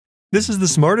This is the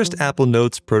smartest Apple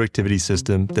Notes productivity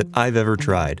system that I've ever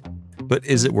tried. But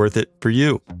is it worth it for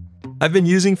you? I've been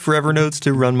using Forever Notes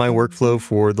to run my workflow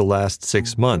for the last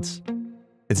 6 months.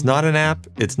 It's not an app,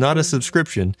 it's not a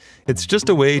subscription, it's just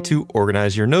a way to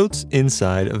organize your notes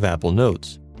inside of Apple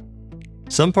Notes.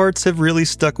 Some parts have really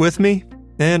stuck with me,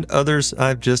 and others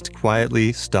I've just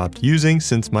quietly stopped using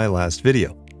since my last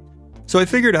video. So I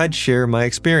figured I'd share my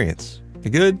experience, the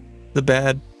good, the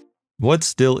bad, what's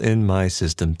still in my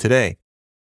system today.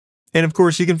 And of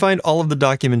course, you can find all of the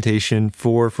documentation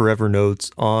for Forever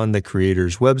Notes on the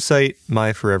creator's website,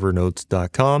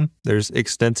 myforevernotes.com. There's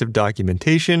extensive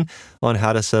documentation on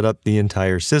how to set up the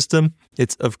entire system.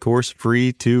 It's of course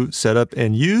free to set up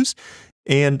and use,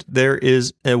 and there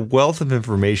is a wealth of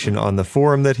information on the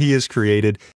forum that he has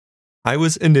created. I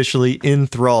was initially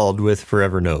enthralled with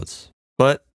Forever Notes,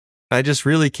 but I just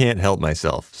really can't help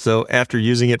myself. So after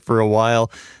using it for a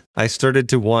while, I started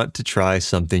to want to try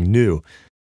something new.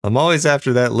 I'm always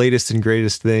after that latest and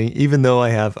greatest thing, even though I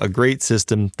have a great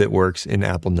system that works in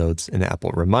Apple Notes and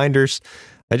Apple Reminders.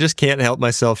 I just can't help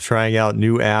myself trying out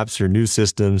new apps or new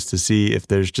systems to see if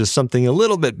there's just something a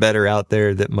little bit better out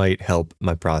there that might help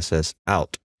my process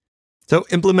out. So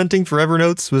implementing Forever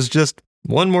Notes was just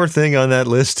one more thing on that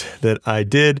list that I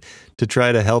did to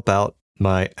try to help out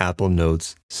my Apple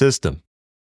Notes system.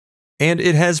 And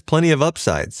it has plenty of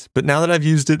upsides, but now that I've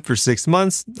used it for 6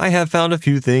 months, I have found a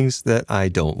few things that I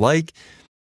don't like,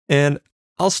 and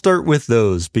I'll start with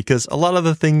those because a lot of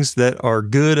the things that are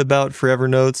good about Forever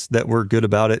Notes that were good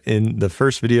about it in the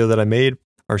first video that I made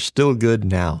are still good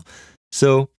now.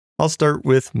 So I'll start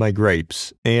with my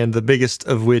gripes, and the biggest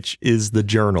of which is the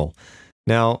journal.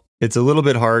 Now, it's a little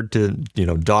bit hard to,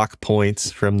 dock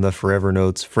points from the Forever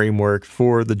Notes framework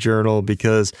for the journal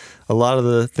because a lot of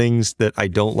the things that I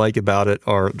don't like about it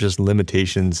are just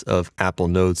limitations of Apple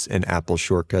Notes and Apple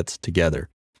shortcuts together.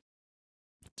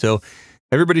 So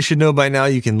everybody should know by now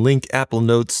you can link Apple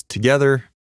Notes together,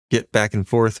 get back and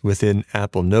forth within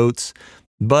Apple Notes,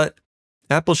 but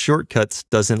Apple Shortcuts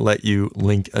doesn't let you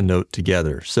link a note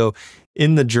together. So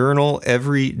in the journal,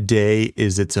 every day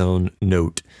is its own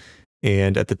note.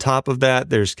 And at the top of that,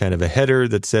 there's kind of a header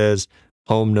that says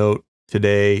home note,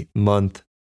 today, month,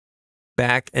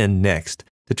 back, and next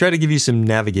to try to give you some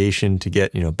navigation to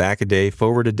get, back a day,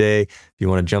 forward a day. If you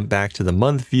want to jump back to the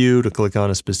month view to click on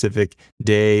a specific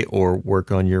day or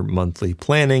work on your monthly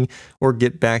planning or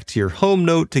get back to your home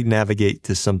note to navigate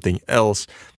to something else,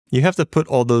 you have to put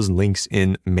all those links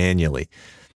in manually.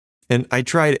 And I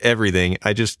tried everything.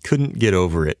 I just couldn't get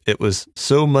over it. It was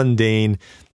so mundane.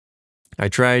 I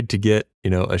tried to get,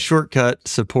 a shortcut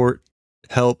support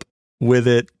help with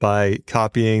it by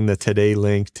copying the today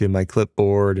link to my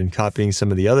clipboard and copying some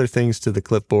of the other things to the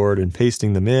clipboard and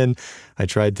pasting them in. I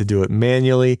tried to do it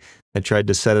manually. I tried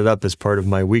to set it up as part of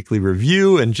my weekly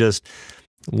review and just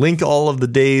link all of the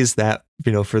days that,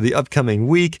 for the upcoming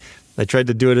week. I tried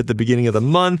to do it at the beginning of the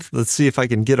month. Let's see if I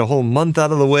can get a whole month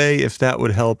out of the way, if that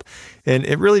would help. And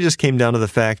it really just came down to the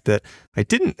fact that I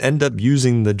didn't end up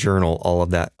using the journal all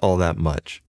that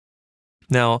much.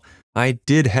 Now, I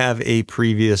did have a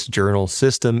previous journal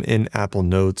system in Apple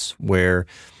Notes where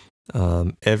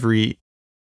every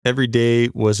day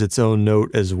was its own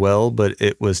note as well, but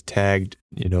it was tagged,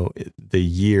 the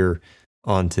year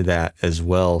onto that as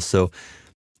well. So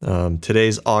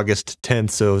today's August 10th,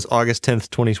 so it was August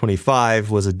 10th, 2025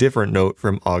 was a different note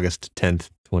from August 10th,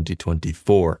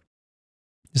 2024.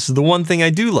 This is the one thing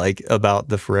I do like about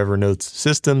the Forever Notes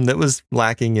system that was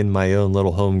lacking in my own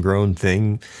little homegrown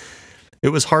thing. It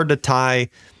was hard to tie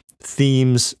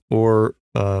themes or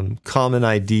common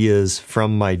ideas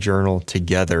from my journal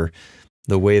together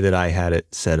the way that I had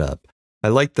it set up. I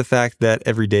like the fact that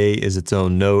every day is its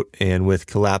own note, and with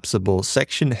collapsible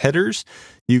section headers,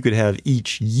 you could have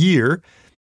each year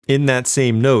in that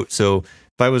same note. So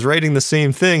if I was writing the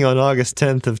same thing on August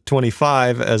 10th of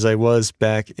 25 as I was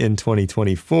back in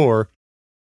 2024,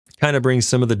 kind of brings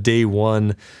some of the day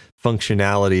one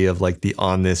functionality of like the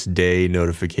on this day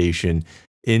notification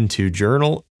into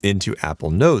journal, into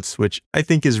Apple Notes, which I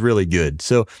think is really good.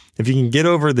 So if you can get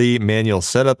over the manual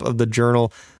setup of the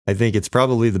journal, I think it's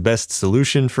probably the best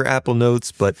solution for Apple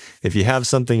Notes. But if you have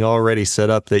something already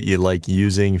set up that you like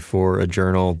using for a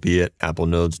journal, be it Apple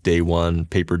Notes, day one,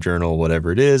 paper journal,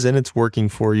 whatever it is, and it's working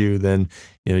for you, then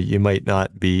you might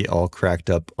not be all cracked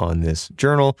up on this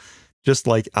journal, just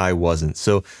like I wasn't.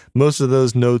 So most of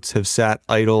those notes have sat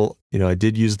idle. I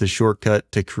did use the shortcut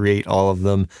to create all of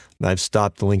them. I've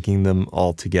stopped linking them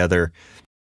all together.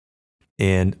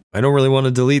 And I don't really want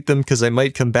to delete them because I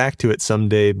might come back to it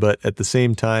someday, but at the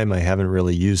same time, I haven't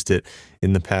really used it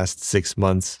in the past 6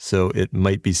 months, so it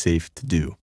might be safe to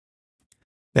do.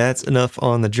 that's enough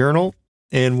on the journal,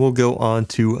 and we'll go on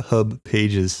to Hub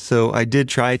Pages. So I did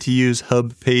try to use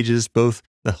Hub Pages, both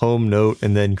the home note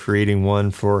and then creating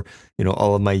one for,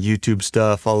 all of my YouTube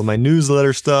stuff, all of my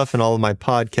newsletter stuff, and all of my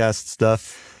podcast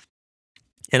stuff.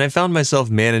 And I found myself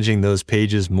managing those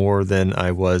pages more than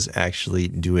I was actually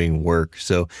doing work.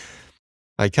 So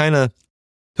I kind of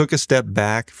took a step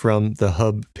back from the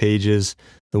Hub Pages,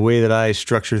 the way that I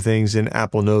structure things in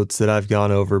Apple Notes that I've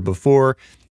gone over before.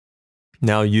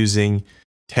 Now using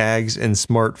tags and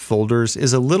smart folders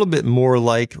is a little bit more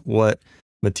like what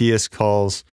Matthias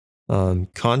calls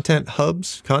content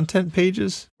hubs, content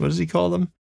pages. What does he call them?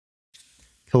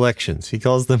 Collections. He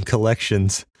calls them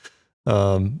collections,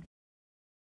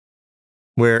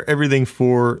 where everything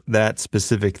for that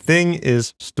specific thing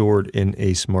is stored in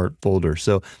a smart folder.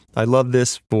 So I love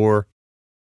this for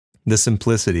the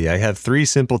simplicity. I have 3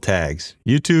 simple tags: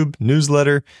 YouTube,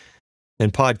 newsletter,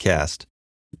 and podcast.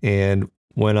 And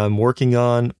when I'm working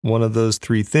on one of those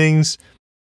 3 things,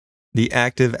 the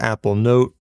active Apple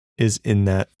Note is in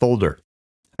that folder.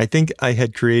 I think I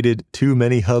had created too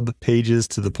many Hub pages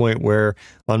to the point where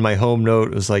on my home note,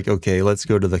 it was like, okay, let's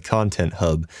go to the content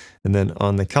hub. And then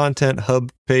on the content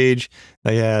hub page,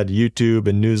 I had YouTube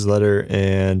and newsletter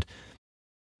and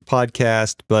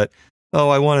podcast, but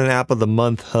I want an app of the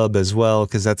month hub as well,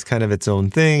 because that's kind of its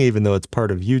own thing, even though it's part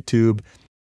of YouTube.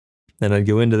 Then I'd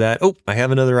go into that. Oh, I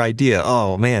have another idea.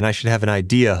 Oh man, I should have an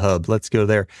idea hub. Let's go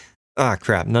there. Ah,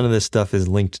 crap. None of this stuff is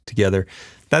linked together.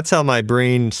 That's how my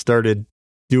brain started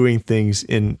doing things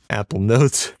in Apple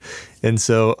Notes. And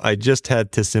so I just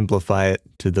had to simplify it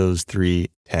to those 3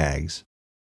 tags.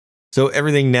 So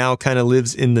everything now kind of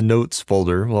lives in the Notes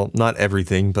folder. Well, not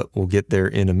everything, but we'll get there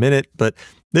in a minute. But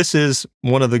this is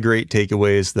one of the great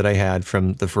takeaways that I had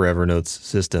from the Forever Notes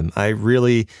system. I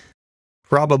really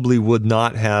probably would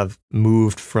not have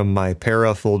moved from my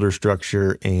para folder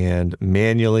structure and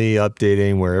manually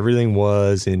updating where everything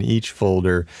was in each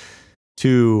folder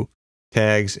to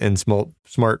tags and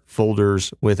smart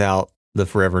folders without the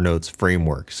Forever Notes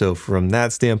framework. So from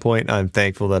that standpoint, I'm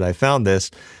thankful that I found this,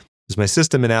 because my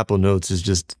system in Apple Notes is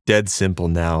just dead simple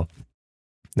now.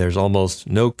 There's almost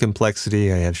no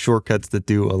complexity. I have shortcuts that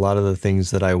do a lot of the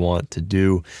things that I want to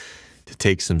do to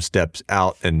take some steps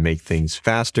out and make things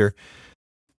faster.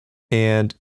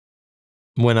 And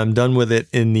when I'm done with it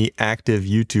in the active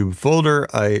YouTube folder,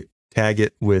 I tag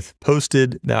it with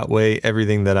posted. That way,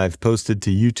 everything that I've posted to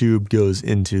YouTube goes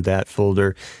into that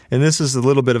folder. And this is a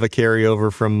little bit of a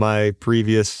carryover from my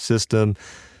previous system.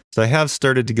 So I have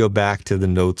started to go back to the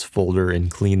notes folder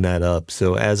and clean that up.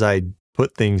 So as I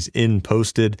put things in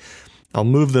posted, I'll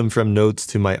move them from notes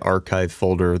to my archive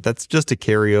folder. That's just a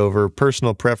carryover,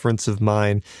 personal preference of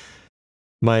mine.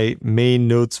 My main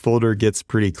notes folder gets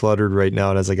pretty cluttered right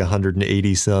now. It has like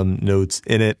 180 some notes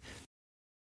in it.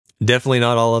 Definitely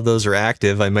not all of those are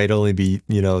active. I might only be,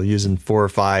 using 4 or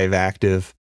 5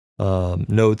 active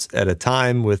notes at a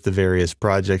time with the various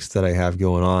projects that I have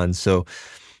going on. So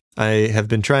I have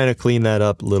been trying to clean that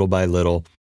up little by little.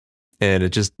 And it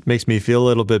just makes me feel a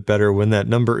little bit better when that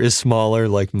number is smaller,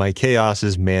 like my chaos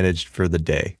is managed for the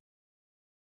day.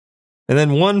 And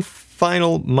then one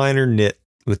final minor nit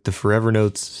with the Forever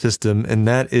Notes system, and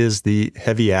that is the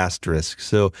heavy asterisk.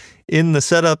 So in the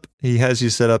setup, he has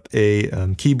you set up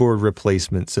a keyboard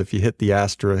replacement. So if you hit the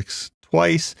asterisk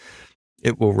twice,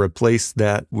 it will replace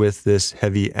that with this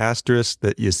heavy asterisk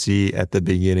that you see at the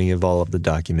beginning of all of the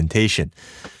documentation.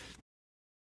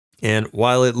 And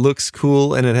while it looks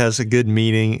cool and it has a good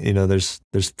meaning, there's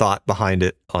thought behind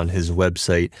it on his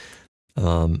website.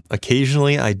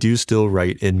 Occasionally I do still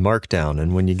write in Markdown,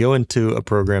 and when you go into a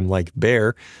program like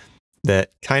Bear that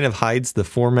kind of hides the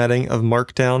formatting of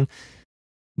Markdown,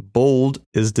 bold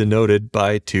is denoted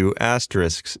by 2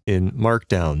 asterisks in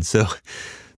Markdown. So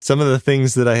some of the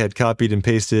things that I had copied and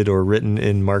pasted or written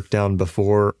in Markdown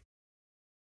before,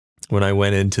 when I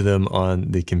went into them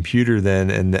on the computer then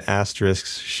and the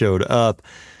asterisks showed up,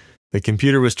 the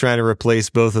computer was trying to replace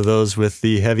both of those with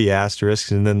the heavy asterisks,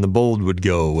 and then the bold would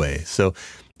go away. So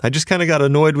I just kind of got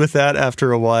annoyed with that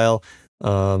after a while.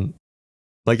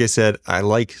 Like I said, I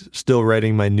like still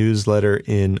writing my newsletter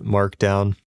in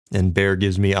Markdown, and Bear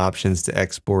gives me options to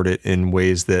export it in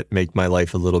ways that make my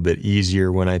life a little bit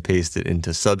easier when I paste it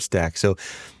into Substack. So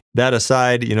that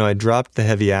aside, I dropped the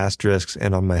heavy asterisks,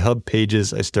 and on my hub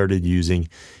pages, I started using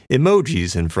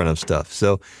emojis in front of stuff.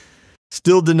 So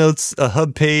still denotes a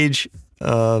hub page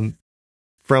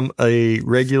from a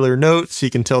regular note, so you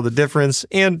can tell the difference,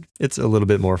 and it's a little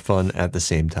bit more fun at the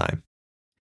same time.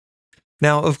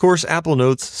 Now, of course, Apple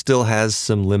Notes still has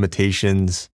some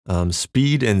limitations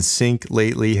Speed and sync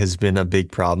lately has been a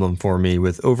big problem for me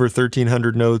with over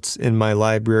 1,300 notes in my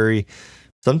library.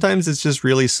 Sometimes it's just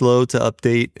really slow to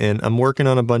update, and I'm working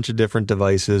on a bunch of different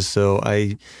devices, so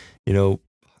I,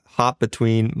 hop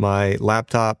between my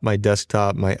laptop, my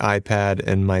desktop, my iPad,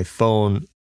 and my phone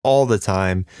all the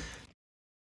time.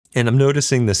 And I'm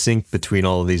noticing the sync between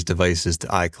all of these devices to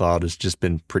iCloud has just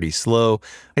been pretty slow.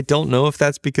 I don't know if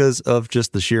that's because of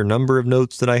just the sheer number of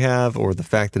notes that I have, or the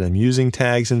fact that I'm using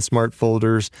tags in smart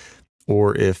folders,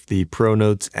 or if the Pro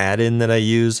Notes add-in that I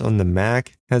use on the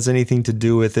Mac has anything to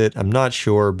do with it. I'm not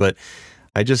sure, but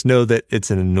I just know that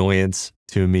it's an annoyance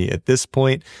to me at this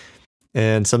point.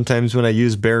 And sometimes when I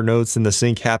use bare notes and the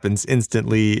sync happens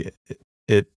instantly,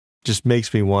 it just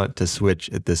makes me want to switch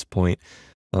at this point.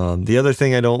 The other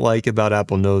thing I don't like about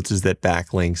Apple Notes is that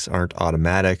backlinks aren't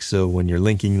automatic, so when you're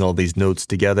linking all these notes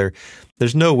together,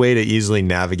 there's no way to easily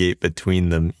navigate between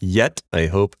them yet. I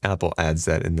hope Apple adds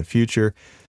that in the future.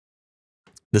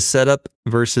 The setup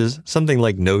versus something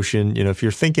like Notion, if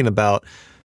you're thinking about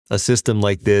a system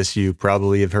like this, you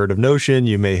probably have heard of Notion,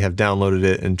 you may have downloaded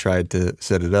it and tried to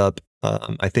set it up.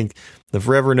 I think the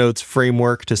Forever Notes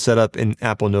framework to set up in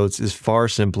Apple Notes is far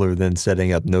simpler than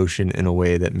setting up Notion in a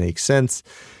way that makes sense.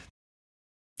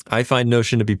 I find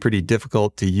Notion to be pretty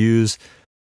difficult to use.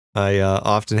 I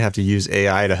often have to use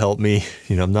AI to help me.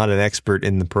 I'm not an expert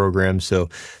in the program, so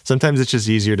sometimes it's just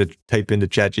easier to type into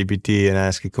ChatGPT and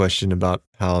ask a question about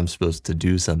how I'm supposed to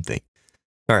do something.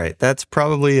 All right, that's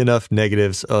probably enough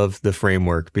negatives of the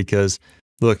framework because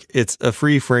look, it's a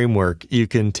free framework. You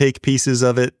can take pieces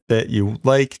of it that you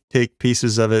like, take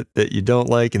pieces of it that you don't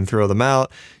like and throw them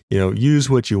out. Use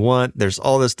what you want. There's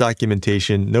all this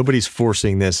documentation. Nobody's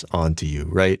forcing this onto you,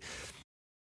 right?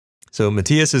 So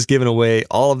Matthias has given away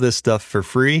all of this stuff for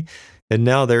free. And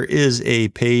now there is a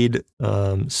paid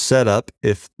setup.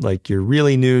 If you're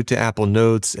really new to Apple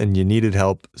Notes and you needed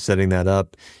help setting that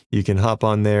up, you can hop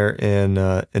on there and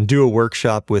do a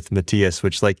workshop with Matthias,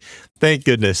 which thank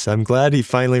goodness. I'm glad he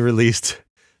finally released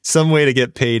some way to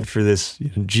get paid for this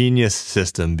genius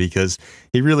system because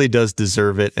he really does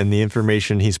deserve it. And the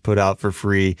information he's put out for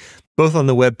free, both on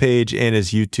the webpage and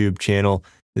his YouTube channel,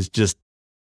 is just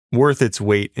worth its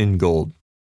weight in gold.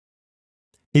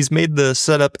 He's made the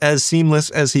setup as seamless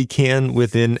as he can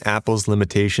within Apple's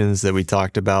limitations that we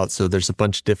talked about. So there's a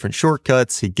bunch of different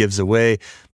shortcuts he gives away,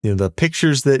 the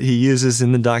pictures that he uses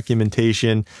in the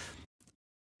documentation.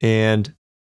 And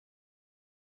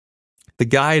the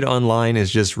guide online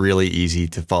is just really easy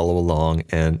to follow along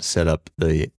and set up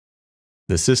the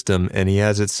system. And he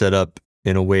has it set up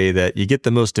in a way that you get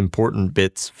the most important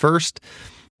bits first,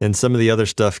 and some of the other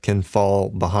stuff can fall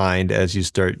behind as you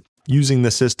start using the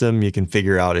system. You can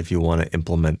figure out if you want to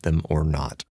implement them or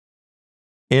not.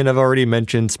 And I've already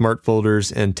mentioned smart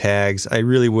folders and tags. I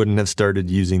really wouldn't have started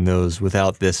using those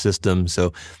without this system.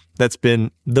 So that's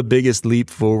been the biggest leap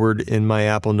forward in my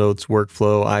Apple Notes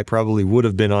workflow. I probably would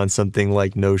have been on something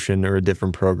like Notion or a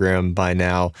different program by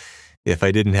now if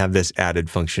I didn't have this added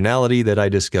functionality that I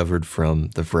discovered from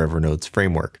the Forever Notes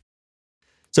framework.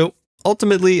 So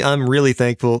ultimately, I'm really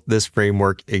thankful this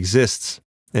framework exists.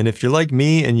 And if you're like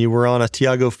me and you were on a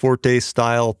Tiago Forte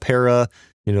style para,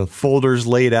 folders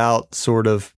laid out sort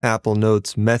of Apple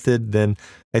Notes method, then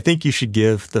I think you should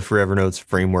give the Forever Notes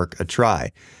framework a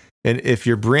try. And if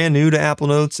you're brand new to Apple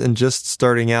Notes and just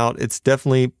starting out, it's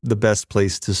definitely the best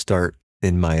place to start,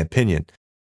 in my opinion.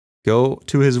 Go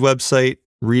to his website,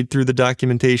 read through the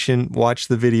documentation, watch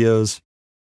the videos,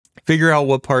 figure out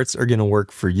what parts are going to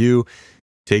work for you.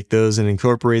 Take those and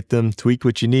incorporate them, tweak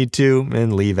what you need to,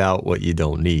 and leave out what you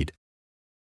don't need.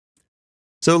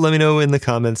 So let me know in the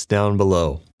comments down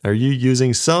below. Are you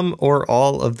using some or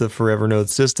all of the Forever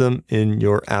Notes system in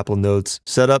your Apple Notes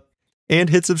setup?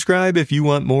 And hit subscribe if you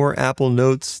want more Apple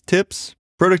Notes tips,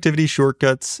 productivity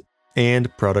shortcuts,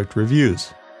 and product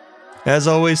reviews. As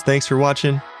always, thanks for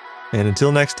watching, and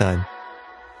until next time,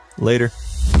 later.